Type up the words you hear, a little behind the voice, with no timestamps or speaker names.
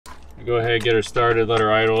go ahead, get her started, let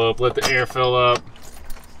her idle up, let the air fill up.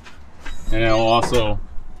 And it'll also,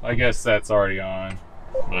 I guess that's already on,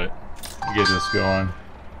 but get this going.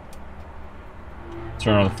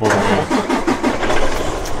 Turn on the four-wheel.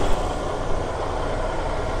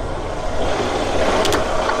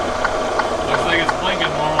 Looks like it's blinking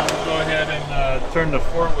normal. We'll go ahead and turn the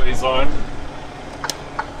four-ways on.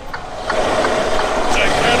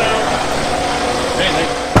 Check that out.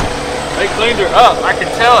 Hey, they cleaned her up. I can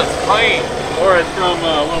tell it's clean. Or it's from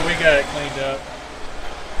when we got it cleaned up.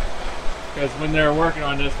 Because when they were working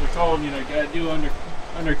on this, we told them, you know, you gotta do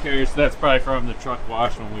undercarriage. So that's probably from the truck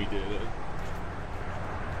wash when we did it.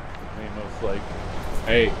 I mean, most like,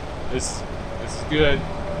 hey, this is good.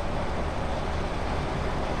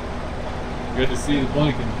 Good to see the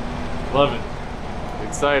blinking. Love it.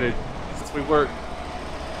 Excited since we worked.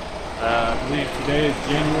 I believe today is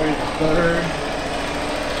January the 3rd.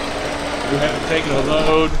 We haven't taken a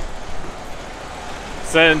load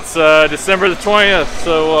since December the 20th.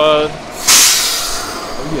 So, oh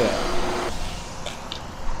yeah.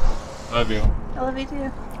 Love you. I love you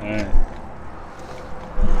too. Alright.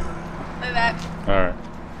 Bye back. Alright.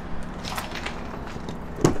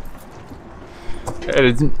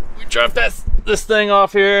 We dropped this thing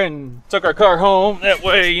off here and took our car home. That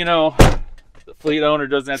way, you know, the fleet owner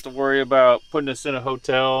doesn't have to worry about putting us in a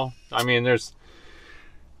hotel. I mean,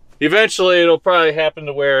 eventually it'll probably happen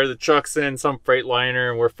to where the truck's in some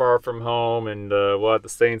Freightliner and we're far from home and we'll have to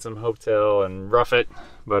stay in some hotel and rough it.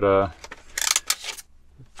 But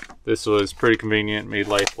this was pretty convenient, made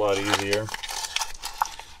life a lot easier.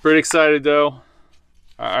 Pretty excited though.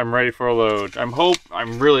 I'm ready for a load.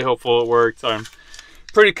 I'm really hopeful it worked. I'm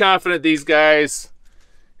pretty confident these guys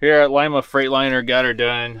here at Lima Freightliner got her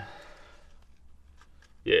done.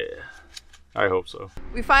 Yeah, I hope so.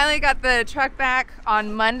 We finally got the truck back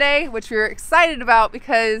on Monday, which we were excited about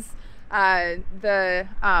because the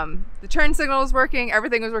turn signal was working,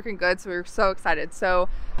 everything was working good, so we were so excited. So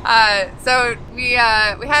we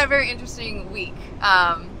had a very interesting week.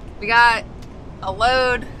 We got a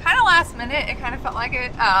load kind of last minute. It kind of felt like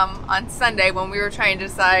it on Sunday when we were trying to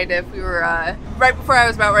decide if we were right before I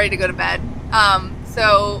was about ready to go to bed.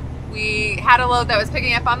 So we had a load that was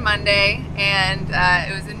picking up on Monday, and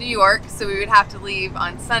it was in New York, so we would have to leave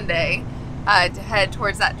on Sunday to head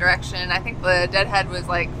towards that direction. I think the deadhead was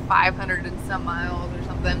like 500 and some miles or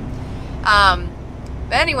something.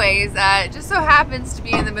 But anyways, it just so happens to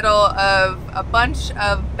be in the middle of a bunch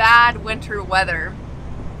of bad winter weather.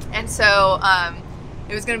 And so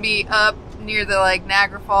it was going to be up near the like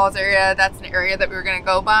Niagara Falls area. That's an area that we were going to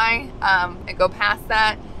go by and go past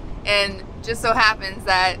that. And just so happens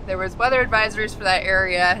that there was weather advisories for that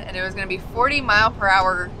area, and it was going to be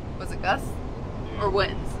 40-mile-per-hour, was it gusts? Yeah. Or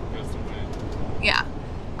winds? Gusts and winds. Yeah.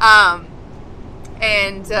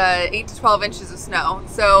 And 8 to 12 inches of snow.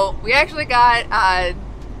 So we actually got, I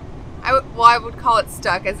would call it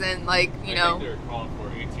stuck, as in like, you know. I think they were calling for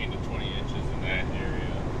 18 to 20 inches in that area.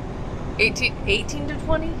 18 to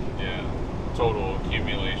 20? Yeah, total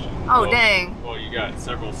accumulation. Oh, well, dang. Well, you got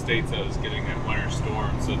several states that was getting that winter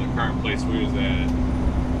storm, so the current place we was at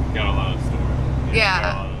got a lot of storm.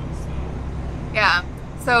 Yeah. Yeah.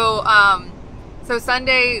 So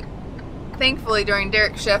Sunday, thankfully during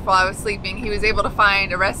Darrick's shift while I was sleeping, he was able to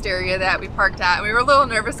find a rest area that we parked at. And we were a little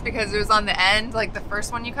nervous because it was on the end, like the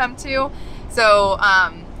first one you come to. So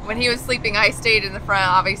when he was sleeping, I stayed in the front,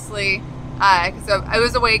 obviously, because I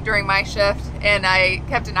was awake during my shift, and I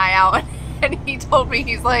kept an eye out. And he told me,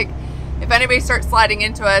 he's like, if anybody starts sliding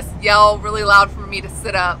into us, yell really loud for me to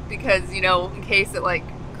sit up, because, you know, in case it like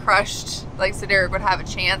crushed, like, so Darrick would have a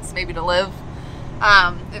chance maybe to live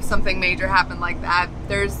if something major happened like that.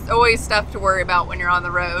 There's always stuff to worry about when you're on the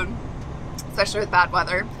road, especially with bad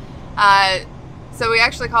weather. So we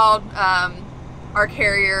actually called our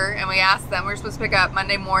carrier and we asked them, we were supposed to pick up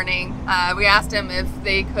Monday morning. We asked them if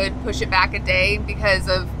they could push it back a day because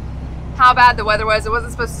of how bad the weather was. It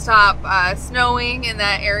wasn't supposed to stop snowing in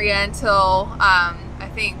that area until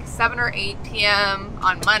I think 7 or 8 p.m.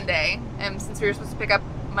 on Monday, and since we were supposed to pick up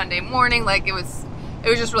Monday morning, like it was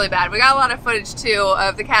just really bad. We got a lot of footage too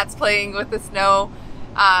of the cats playing with the snow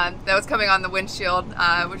that was coming on the windshield,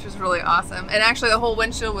 which was really awesome. And actually the whole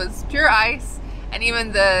windshield was pure ice, and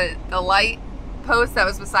even the light post that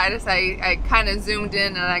was beside us, I kind of zoomed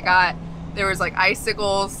in and there was like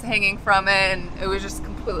icicles hanging from it, and it was just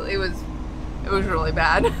completely, it was really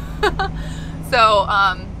bad. So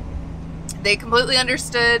they completely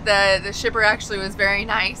understood. The shipper actually was very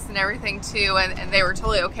nice and everything too, and they were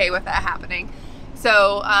totally okay with that happening.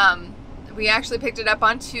 So we actually picked it up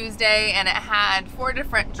on Tuesday, and it had 4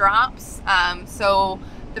 different drops. So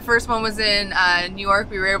The first one was in New York.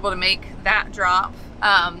 We were able to make that drop.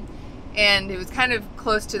 And it was kind of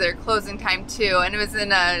close to their closing time too. And it was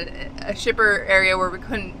in a shipper area where we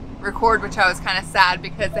couldn't record, which I was kind of sad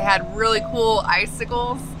because they had really cool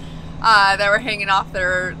icicles that were hanging off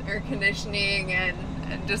their air conditioning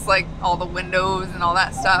and just like all the windows and all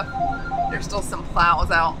that stuff. There's still some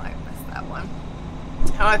plows out. I missed that one. I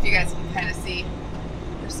don't know if you guys can kind of see.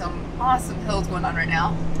 There's some awesome hills going on right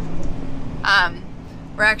now.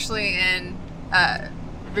 We're actually in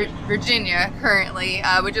Virginia currently.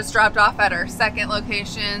 We just dropped off at our second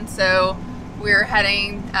location, so we're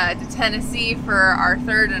heading to Tennessee for our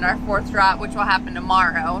third and our fourth drop, which will happen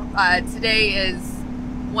tomorrow. Today is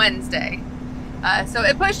Wednesday. So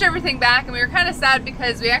it pushed everything back, and we were kind of sad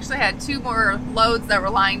because we actually had 2 more loads that were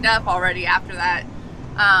lined up already after that.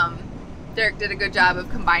 Darrick did a good job of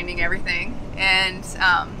combining everything, and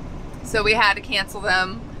so we had to cancel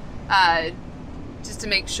them just to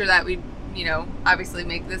make sure that we, you know, obviously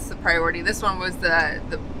make this a priority. This one was the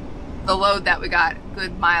load that we got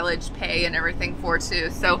good mileage pay and everything for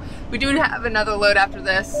too. So we do have another load after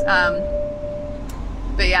this.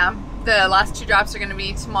 But yeah, the last 2 drops are going to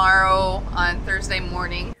be tomorrow on Thursday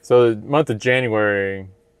morning. So the month of January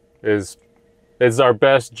is our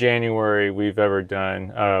best January we've ever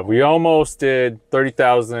done. We almost did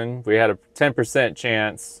 30,000. We had a 10%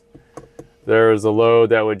 chance. There was a load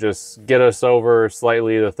that would just get us over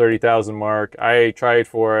slightly the 30,000 mark. I tried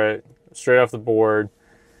for it straight off the board,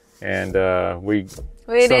 and we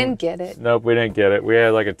didn't get it. Nope, we didn't get it. We had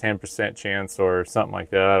like a 10% chance or something like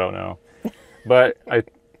that. I don't know. But I'm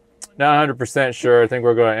not 100% sure. I think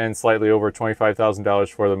we're going to end slightly over $25,000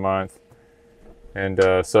 for the month.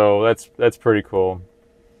 And so that's pretty cool.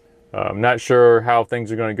 I'm not sure how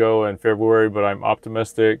things are going to go in February, but I'm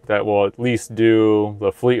optimistic that we'll at least do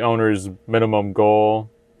the fleet owner's minimum goal,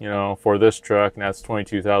 you know, for this truck, and that's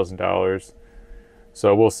 $22,000.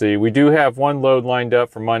 So we'll see. We do have 1 load lined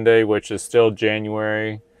up for Monday, which is still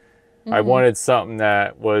January. I wanted something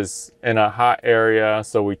that was in a hot area,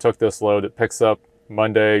 so we took this load. It picks up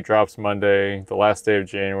Monday, drops Monday, the last day of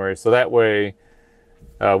January. So that way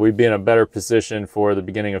we'd be in a better position for the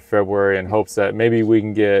beginning of February, in hopes that maybe we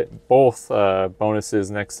can get both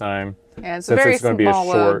bonuses next time. Yeah, it's since a very it's going to be a small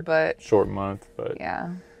load, but short month. But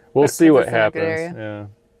yeah, we'll but see what it's in a good happens. area. Yeah.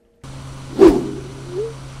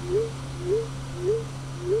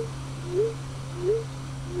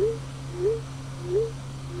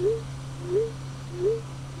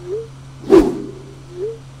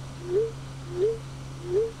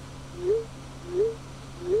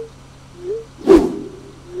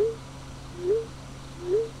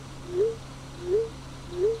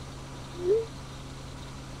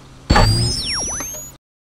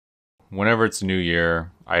 Whenever it's a new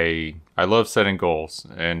year, I love setting goals,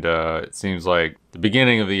 and it seems like the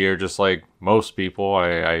beginning of the year, just like most people,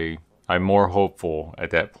 I'm more hopeful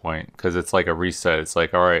at that point, because it's like a reset. It's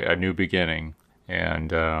like, all right, a new beginning,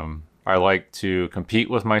 and I like to compete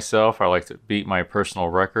with myself. I like to beat my personal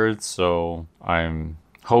records, so I'm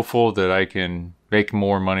hopeful that I can make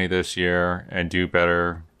more money this year and do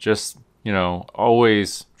better. Just, you know,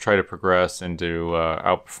 always try to progress and to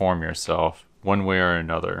outperform yourself one way or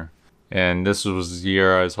another. And this was the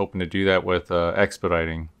year I was hoping to do that with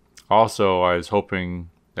Expediting. Also, I was hoping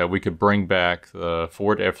that we could bring back the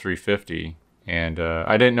Ford F350. And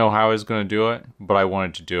I didn't know how I was going to do it, but I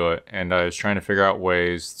wanted to do it. And I was trying to figure out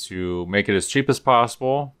ways to make it as cheap as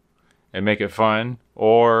possible and make it fun,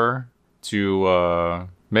 or to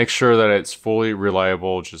make sure that it's fully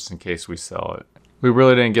reliable just in case we sell it. We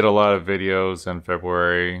really didn't get a lot of videos in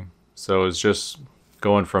February, so it's just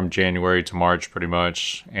going from January to March pretty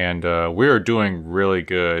much, and we are doing really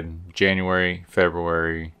good January,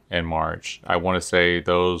 February, and March. I want to say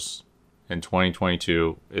those in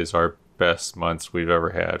 2022 is our best months we've ever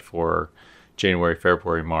had for January,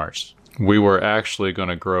 February, March. We were actually going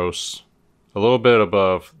to gross a little bit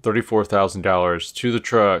above $34,000 to the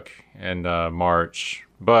truck in March,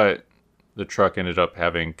 but the truck ended up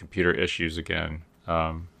having computer issues again.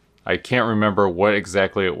 I can't remember what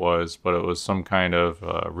exactly it was, but it was some kind of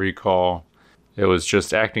recall. It was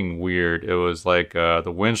just acting weird. It was like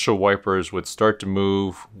the windshield wipers would start to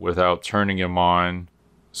move without turning them on,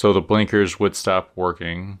 so the blinkers would stop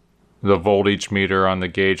working. The voltage meter on the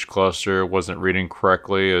gauge cluster wasn't reading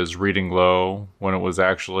correctly. It was reading low when it was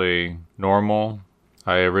actually normal.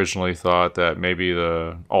 I originally thought that maybe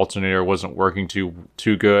the alternator wasn't working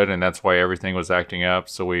too good, and that's why everything was acting up.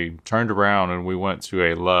 So we turned around and we went to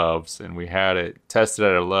a Love's, and we had it tested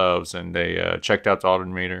at a Love's, and they checked out the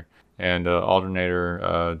alternator, and the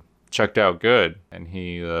alternator checked out good. And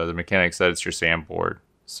the mechanic said, it's your SAM board.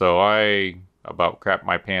 So I about crap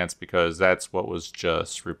my pants because that's what was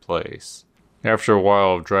just replaced. After a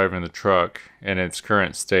while of driving the truck in its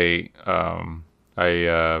current state,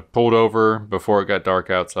 I pulled over before it got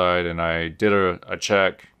dark outside, and I did a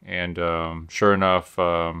check, and sure enough,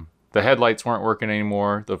 the headlights weren't working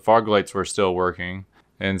anymore. The fog lights were still working,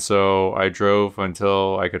 and so I drove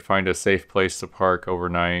until I could find a safe place to park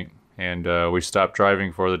overnight, and we stopped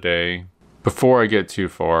driving for the day. Before I get too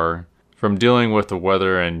far, from dealing with the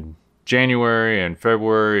weather in January and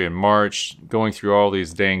February and March, going through all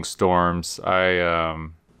these dang storms, I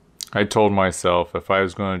told myself if I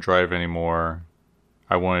was going to drive anymore,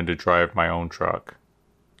 I wanted to drive my own truck.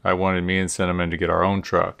 I wanted me and Cinnamon to get our own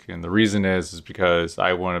truck. And the reason is because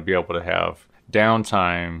I want to be able to have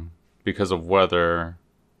downtime because of weather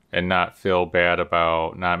and not feel bad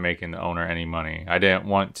about not making the owner any money. I didn't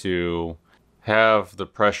want to have the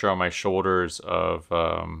pressure on my shoulders of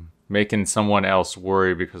making someone else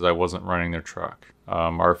worry because I wasn't running their truck.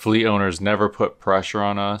 Our fleet owners never put pressure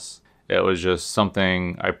on us. It was just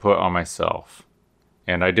something I put on myself,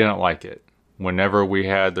 and I didn't like it. Whenever we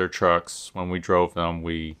had their trucks, when we drove them,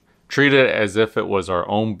 we treated it as if it was our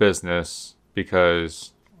own business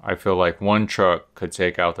because I feel like one truck could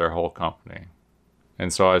take out their whole company.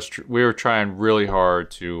 And so we were trying really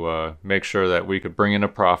hard to make sure that we could bring in a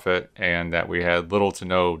profit and that we had little to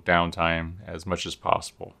no downtime as much as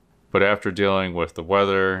possible. But after dealing with the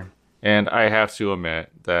weather, and I have to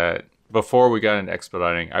admit that before we got into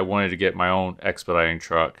expediting, I wanted to get my own expediting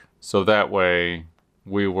truck. So that way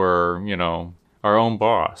we were, you know, our own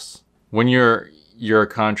boss. When you're a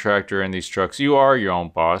contractor in these trucks, you are your own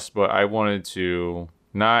boss, but I wanted to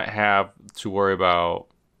not have to worry about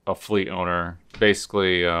a fleet owner.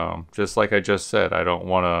 Basically, just like I just said, I don't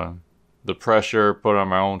want the pressure put on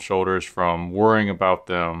my own shoulders from worrying about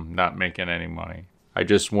them not making any money. I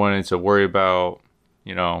just wanted to worry about,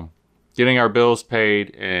 you know, getting our bills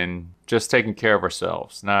paid and just taking care of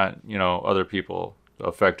ourselves, not, you know, other people,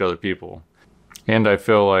 affect other people. And I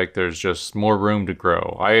feel like there's just more room to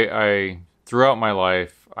grow. I throughout my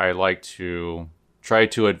life, I like to try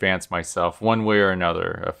to advance myself one way or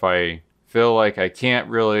another. If I feel like I can't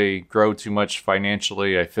really grow too much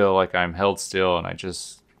financially, I feel like I'm held still and I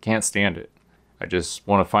just can't stand it. I just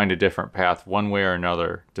want to find a different path one way or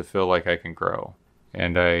another to feel like I can grow.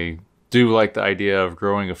 And I do like the idea of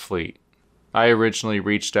growing a fleet. I originally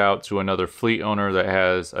reached out to another fleet owner that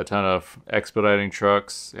has a ton of expediting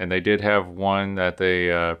trucks, and they did have one that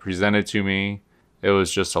they presented to me. It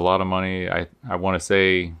was just a lot of money. I want to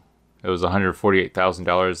say it was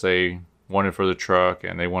 $148,000 they wanted for the truck,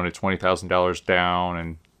 and they wanted $20,000 down,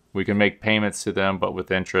 and we can make payments to them, but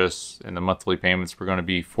with interest, and the monthly payments were going to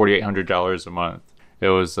be $4,800 a month. It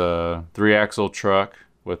was a 3-axle truck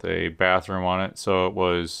with a bathroom on it, so it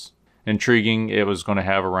was intriguing. It was going to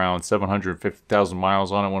have around 750,000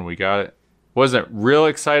 miles on it when we got it. Wasn't real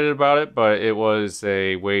excited about it, but it was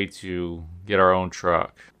a way to get our own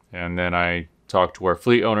truck. And then I talked to our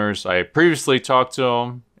fleet owners. I previously talked to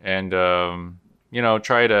them and, you know,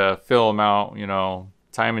 try to fill them out, you know,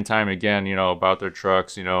 time and time again, you know, about their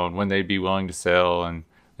trucks, you know, and when they'd be willing to sell. And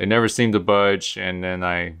they never seemed to budge. And then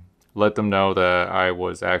I let them know that I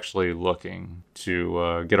was actually looking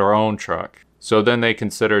to get our own truck. So then they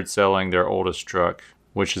considered selling their oldest truck,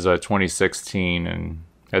 which is a 2016, and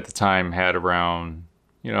at the time had around,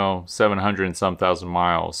 you know, 700 and some thousand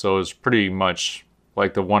miles. So it was pretty much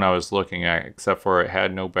like the one I was looking at, except for it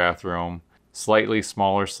had no bathroom, slightly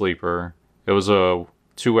smaller sleeper. It was a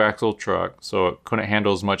 2-axle truck, so it couldn't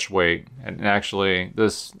handle as much weight. And actually,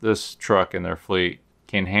 this truck in their fleet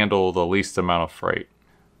can handle the least amount of freight.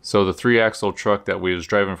 So the 3-axle truck that we was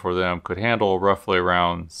driving for them could handle roughly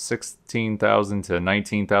around 16,000 to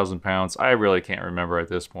 19,000 pounds. I really can't remember at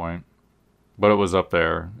this point, but it was up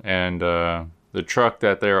there. And the truck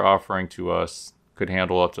that they're offering to us could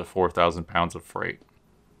handle up to 4,000 pounds of freight.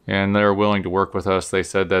 And they're willing to work with us. They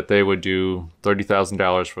said that they would do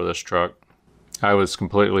 $30,000 for this truck. I was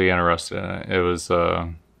completely interested in it. It was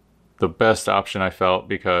the best option I felt,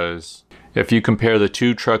 because if you compare the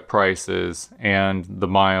two truck prices and the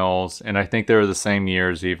miles, and I think they were the same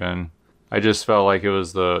years even, I just felt like it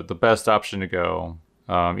was the best option to go.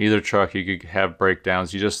 Either truck, you could have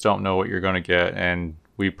breakdowns. You just don't know what you're going to get. And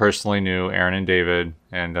we personally knew Aaron and David,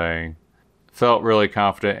 and I felt really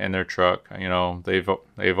confident in their truck. You know,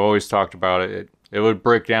 they've always talked about it. It would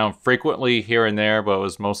break down frequently here and there, but it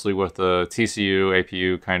was mostly with the TCU,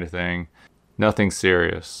 APU kind of thing. Nothing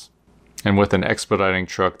serious. And with an expediting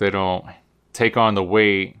truck, they don't take on the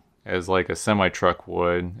weight as like a semi-truck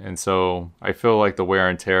would. And so I feel like the wear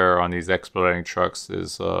and tear on these expediting trucks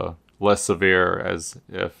is less severe as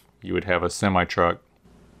if you would have a semi-truck.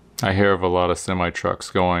 I hear of a lot of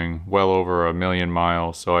semi-trucks going well over 1,000,000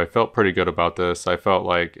 miles, so I felt pretty good about this. I felt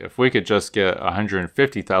like if we could just get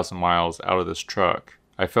 150,000 miles out of this truck,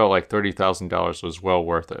 I felt like $30,000 was well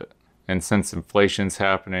worth it. And since inflation's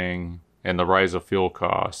happening and the rise of fuel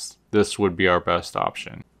costs, this would be our best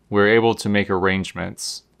option. We're able to make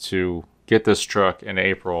arrangements to get this truck in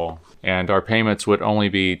April, and our payments would only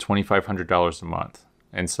be $2,500 a month.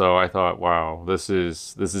 And so I thought, wow, this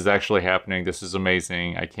is actually happening. This is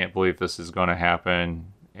amazing. I can't believe this is going to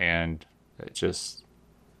happen. And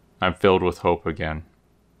I'm filled with hope again.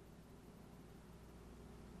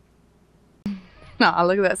 Aw,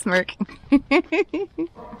 look at that smirk.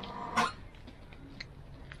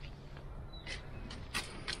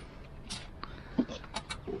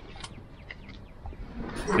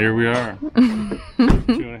 Here we are.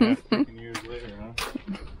 2.5 freaking years later, huh?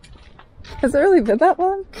 Has it really been that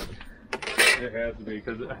long? It has to be,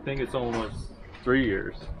 because I think it's almost 3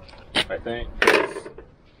 years. I think.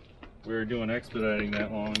 We were doing expediting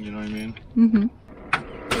that long, you know what I mean? Mm-hmm.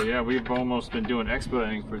 So yeah, we've almost been doing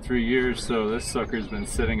expediting for 3 years, so this sucker's been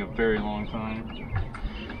sitting a very long time.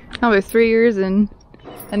 Probably 3 years in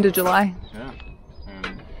end of July. Yeah,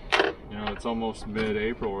 and you know, it's almost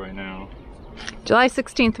mid-April right now. July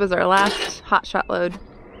 16th was our last hot shot load.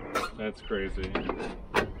 That's crazy.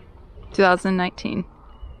 2019.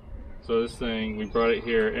 So this thing, we brought it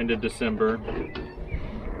here end of December.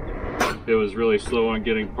 It was really slow on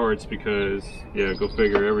getting parts because, yeah, go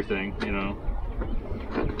figure, everything, you know.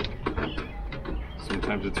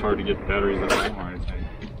 Sometimes it's hard to get batteries out of Walmart, I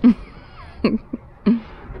think.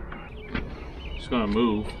 Just gonna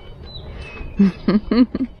move.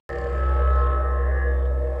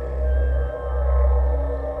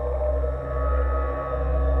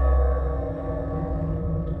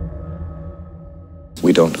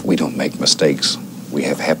 We don't make mistakes. We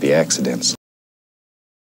have happy accidents.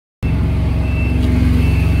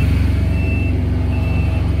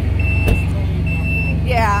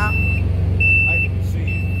 Yeah. I didn't see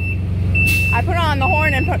it. I put on the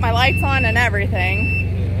horn and put my lights on and everything.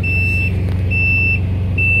 Yeah, I didn't see it.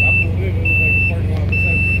 I pulled in, it looked like a parking lot was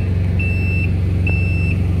empty.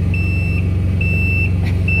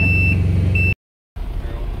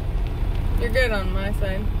 You're good on my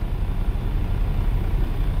side.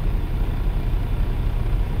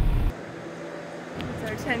 It's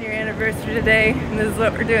our 10-year anniversary today, and this is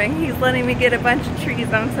what we're doing. He's letting me get a bunch of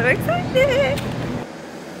trees. I'm so excited.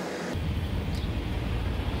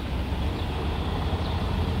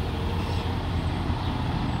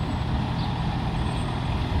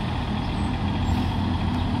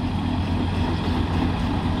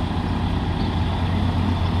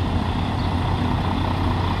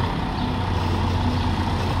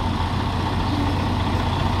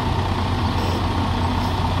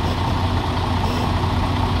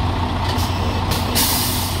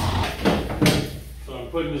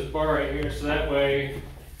 Putting this bar right here so that way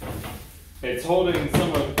it's holding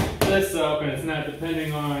some of this up and it's not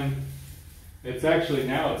depending on, it's actually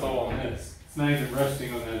now it's all on this. It's not even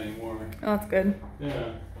resting on that anymore. Oh, that's good.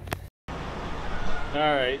 Yeah.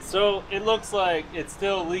 Alright, so it looks like it's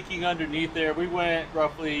still leaking underneath there. We went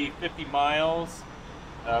roughly 50 miles.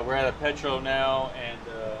 We're at a petrol now, and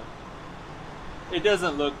it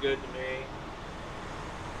doesn't look good to me.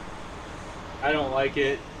 I don't like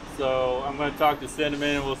it. So I'm going to talk to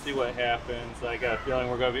Cinnamon and we'll see what happens. I got a feeling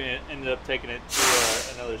we're going to end up taking it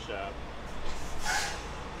to another shop.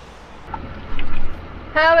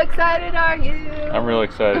 How excited are you? I'm real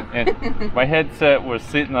excited. And my headset was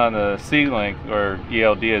sitting on the C-Link, or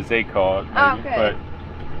ELD as they call it. Maybe. Oh, good.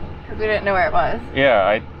 Because we didn't know where it was. Yeah,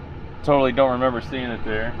 I totally don't remember seeing it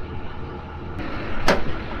there.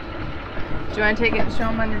 Do you want to take it and show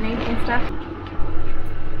them underneath and stuff?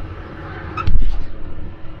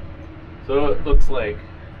 So it looks like,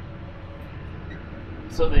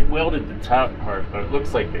 so they welded the top part, but it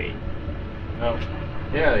looks like they,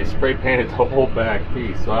 yeah, they spray painted the whole back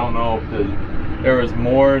piece. So I don't know if there was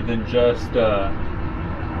more than just the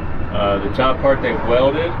top part they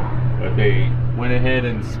welded, but they went ahead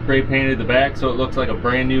and spray painted the back so it looks like a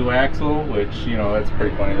brand new axle, which, you know, that's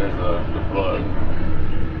pretty funny. There's the plug.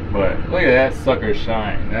 But look at that sucker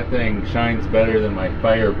shine. That thing shines better than my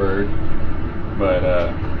Firebird. But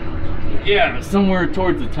yeah, somewhere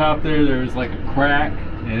towards the top there was like a crack,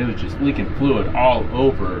 and it was just leaking fluid all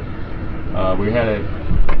over. We had it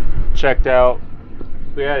checked out.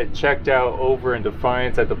 We had it checked out over in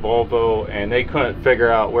Defiance at the Volvo, and they couldn't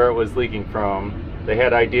figure out where it was leaking from. They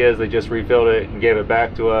had ideas. They just refilled it and gave it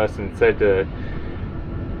back to us and said to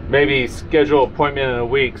maybe schedule an appointment in a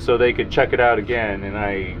week so they could check it out again. And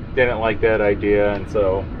I didn't like that idea, and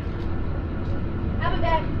so. Have a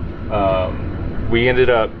bag. we ended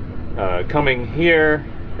up coming here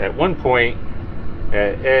at one point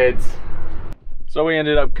at Ed's. So we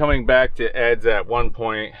ended up coming back to Ed's at one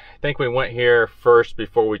point. I think we went here first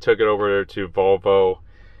before we took it over to Volvo.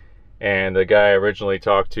 And the guy I originally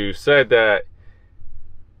talked to said that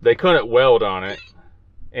they couldn't weld on it,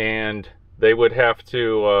 and they would have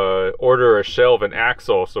to order a shelve and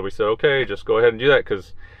axle. So we said, okay, just go ahead and do that,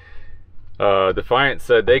 because Defiant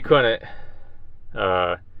said they couldn't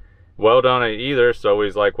weld on it either. So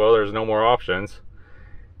he's like, well, there's no more options.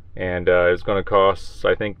 And it's going to cost,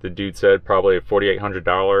 I think the dude said, probably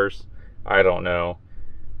 $4,800. I don't know.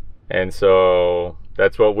 And so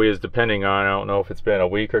that's what we was depending on. I don't know if it's been a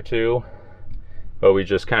week or two, but we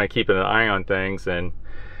just kind of keeping an eye on things. And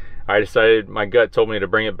I decided, my gut told me to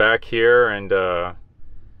bring it back here and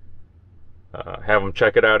have them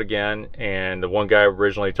check it out again. And the one guy I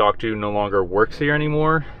originally talked to no longer works here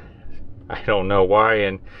anymore. I don't know why.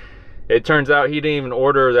 And it turns out he didn't even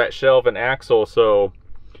order that shelf and axle. So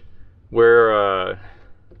we're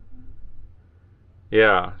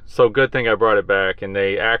yeah, so good thing I brought it back, and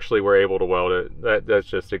they actually were able to weld it. That's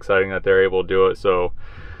just exciting that they're able to do it. So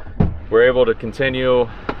we're able to continue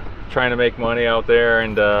trying to make money out there.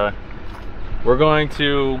 And we're going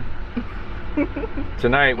to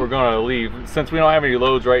tonight we're going to leave, since we don't have any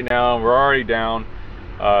loads right now and we're already down.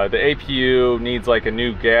 The APU needs like a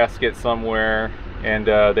new gasket somewhere, and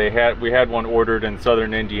we had one ordered in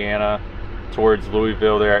southern Indiana towards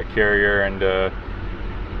Louisville there at Carrier. And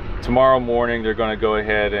tomorrow morning they're going to go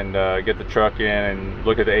ahead and get the truck in and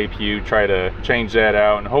look at the APU, try to change that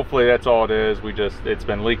out, and hopefully that's all it is. It's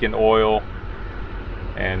been leaking oil,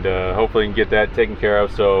 and hopefully we can get that taken care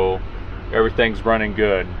of so everything's running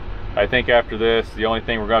good. I think after this, the only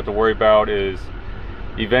thing we're going to have to worry about is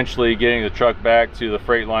eventually getting the truck back to the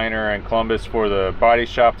Freightliner in Columbus for the body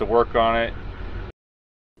shop to work on it.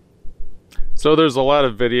 So there's a lot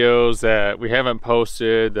of videos that we haven't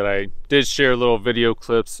posted that I did share little video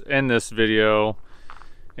clips in this video,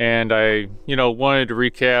 and I wanted to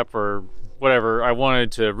recap or whatever. I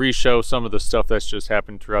wanted to re-show some of the stuff that's just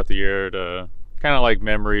happened throughout the year, to kind of like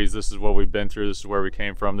memories. This is what we've been through, this is where we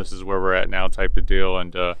came from, this is where we're at now type of deal.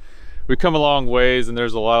 And we've come a long ways, and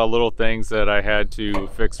there's a lot of little things that I had to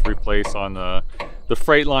fix, replace on the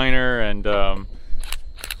Freightliner, and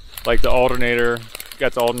like the alternator.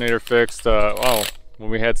 Got the alternator fixed. When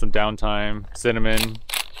we had some downtime, Cinnamon,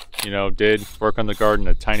 did work on the garden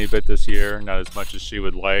a tiny bit this year, not as much as she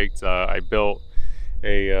would like. I built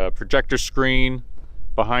a projector screen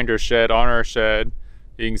behind our shed, on our shed.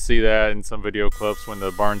 You can see that in some video clips when the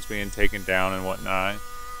barn's being taken down and whatnot.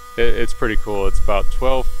 It's pretty cool. It's about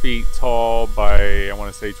 12 feet tall by, I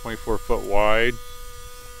want to say, 24 foot wide.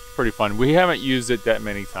 Pretty fun. We haven't used it that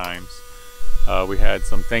many times. We had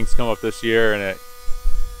some things come up this year, and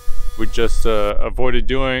we just avoided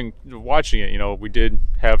watching it. We did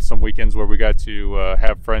have some weekends where we got to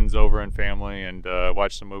have friends over and family and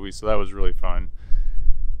watch some movies, so that was really fun.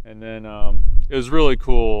 And then it was really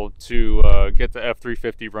cool to get the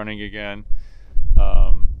F-350 running again.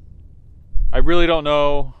 I really don't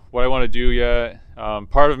know what I want to do yet.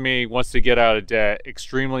 Part of me wants to get out of debt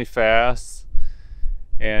extremely fast,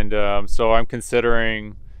 and so I'm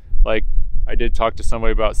considering, like, I did talk to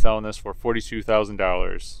somebody about selling this for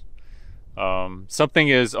 $42,000. Something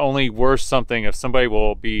is only worth something if somebody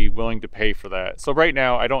will be willing to pay for that. So right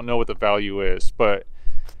now I don't know what the value is, but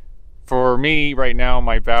for me right now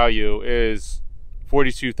my value is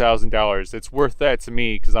 $42,000. It's worth that to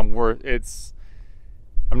me because I'm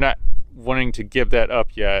not wanting to give that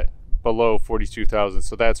up yet below $42,000.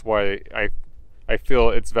 So that's why I feel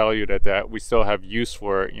it's valued at that. We still have use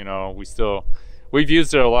for it, we've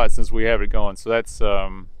used it a lot since we have it going. So that's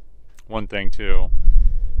one thing too.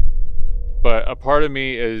 But a part of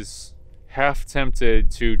me is half tempted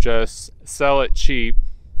to just sell it cheap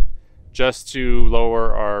just to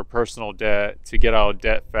lower our personal debt, to get out of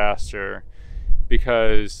debt faster,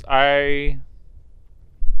 because I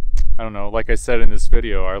don't know, like I said in this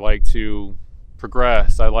video, I like to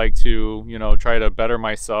progress. I like to, try to better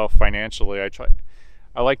myself financially.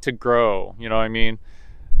 I like to grow, what I mean?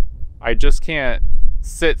 I just can't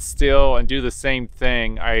sit still and do the same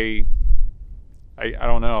thing. I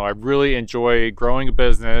don't know. I really enjoy growing a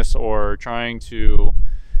business or trying to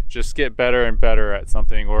just get better and better at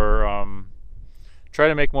something, or try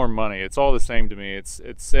to make more money. It's all the same to me. It's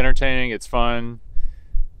entertaining. It's fun.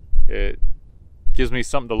 It gives me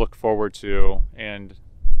something to look forward to. And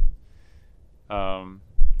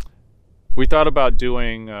we thought about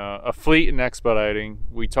doing a fleet in Expediting.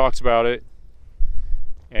 We talked about it,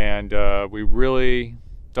 and we really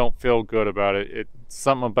don't feel good about it.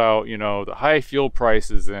 something about, you know, the high fuel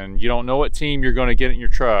prices, and you don't know what team you're going to get in your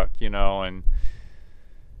truck, you know, and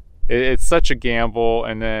it's such a gamble.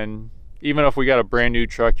 And then even if we got a brand new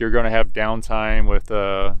truck, you're going to have downtime with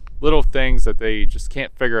little things that they just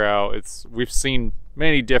can't figure out. We've seen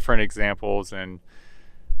many different examples, and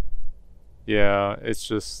yeah, it's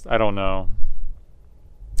just, I don't know.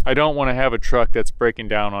 I don't want to have a truck that's breaking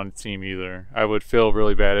down on a team either. I would feel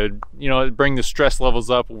really bad. It'd bring the stress levels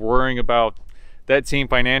up, worrying about that team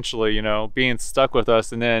financially, you know, being stuck with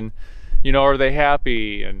us, and then, you know, are they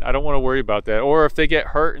happy? And I don't want to worry about that. Or if they get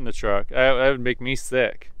hurt in the truck, that would make me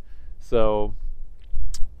sick. So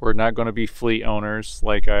we're not going to be fleet owners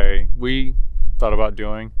like we thought about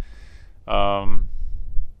doing. I'm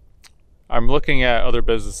looking at other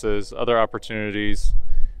businesses, other opportunities.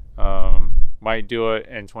 Might do it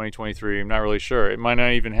in 2023. I'm not really sure. It might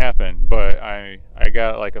not even happen, but I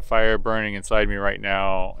got like a fire burning inside me right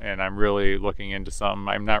now, and I'm really looking into something.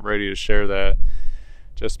 I'm not ready to share that,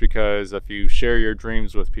 just because if you share your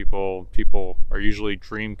dreams with people, people are usually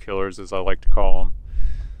dream killers, as I like to call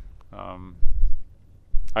them.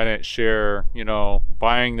 I didn't share, you know,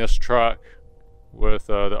 buying this truck with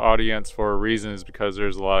the audience for a reason, is because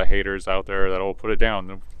there's a lot of haters out there that will put it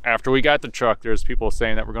down. After we got the truck, there's people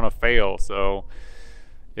saying that we're going to fail. So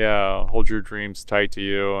yeah, hold your dreams tight to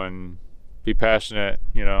you and be passionate,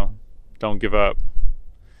 you know, don't give up.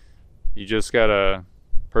 You just got to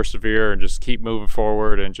persevere and just keep moving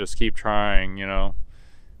forward and just keep trying, you know,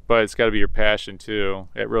 but it's got to be your passion too.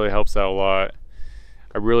 It really helps out a lot.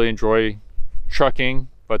 I really enjoy trucking,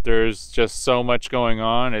 but there's just so much going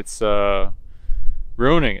on. It's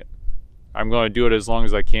ruining it. I'm going to do it as long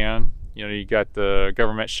as I can. You know, you got the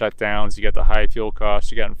government shutdowns, you got the high fuel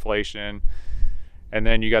costs, you got inflation, and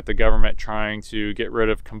then you got the government trying to get rid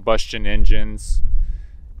of combustion engines,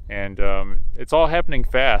 and it's all happening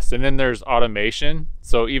fast. And then there's automation.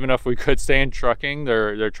 So even if we could stay in trucking,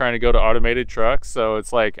 they're trying to go to automated trucks. So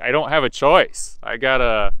it's like I don't have a choice. I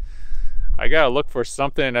gotta look for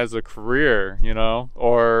something as a career, you know,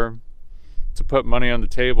 or to put money on the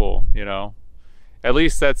table, you know. At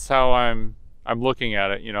least that's how I'm looking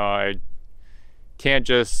at it. You know, I can't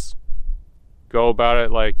just go about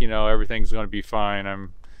it like, you know, everything's going to be fine.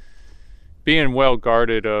 I'm being well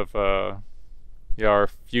guarded of our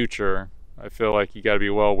future. I feel like you got to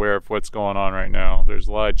be well aware of what's going on right now. There's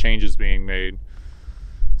a lot of changes being made.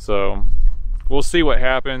 So we'll see what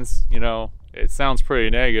happens. You know, it sounds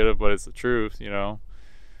pretty negative, but it's the truth, you know.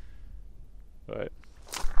 But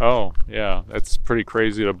oh yeah, that's pretty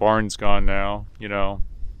crazy. The barn's gone now, you know.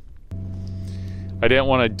 I didn't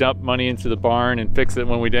want to dump money into the barn and fix it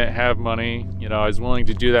when we didn't have money. You know, I was willing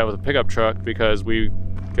to do that with a pickup truck because we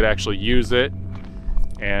could actually use it,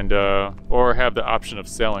 and or have the option of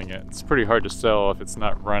selling it. It's pretty hard to sell if it's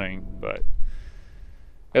not running, but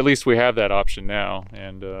at least we have that option now.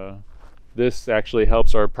 And this actually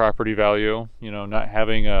helps our property value, you know, not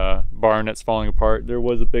having a barn that's falling apart. There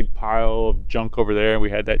was a big pile of junk over there, and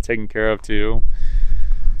we had that taken care of too.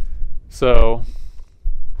 So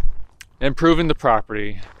improving the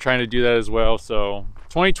property, trying to do that as well. So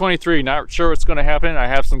 2023, not sure what's going to happen. I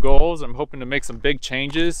have some goals. I'm hoping to make some big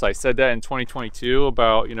changes. I said that in 2022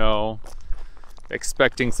 about, you know,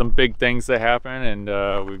 expecting some big things to happen,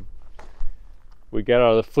 and we got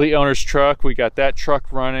out of the fleet owner's truck. We got that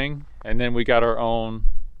truck running, and then we got our own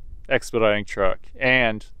expediting truck,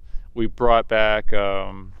 and we brought back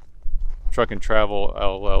Truck and Travel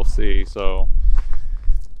LLC. So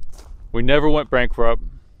we never went bankrupt.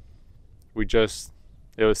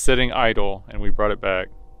 It was sitting idle, and we brought it back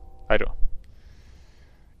idle.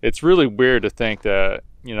 It's really weird to think that,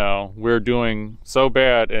 you know, we're doing so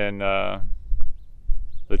bad in the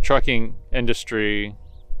trucking industry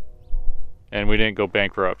and we didn't go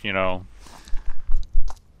bankrupt, you know.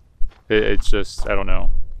 It's just, I don't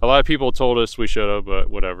know. A lot of people told us we should have, but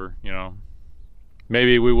whatever, you know.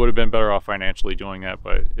 Maybe we would have been better off financially doing that,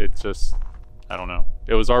 but it's just, I don't know.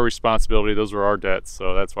 It was our responsibility. Those were our debts,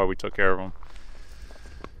 so that's why we took care of them.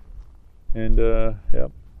 And yeah.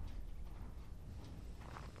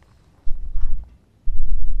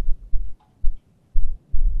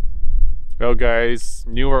 Well guys,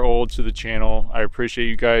 new or old to the channel, I appreciate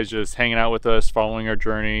you guys just hanging out with us, following our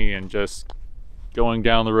journey, and just going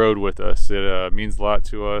down the road with us. It means a lot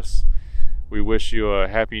to us. We wish you a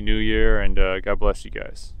happy new year, and God bless you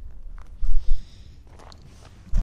guys.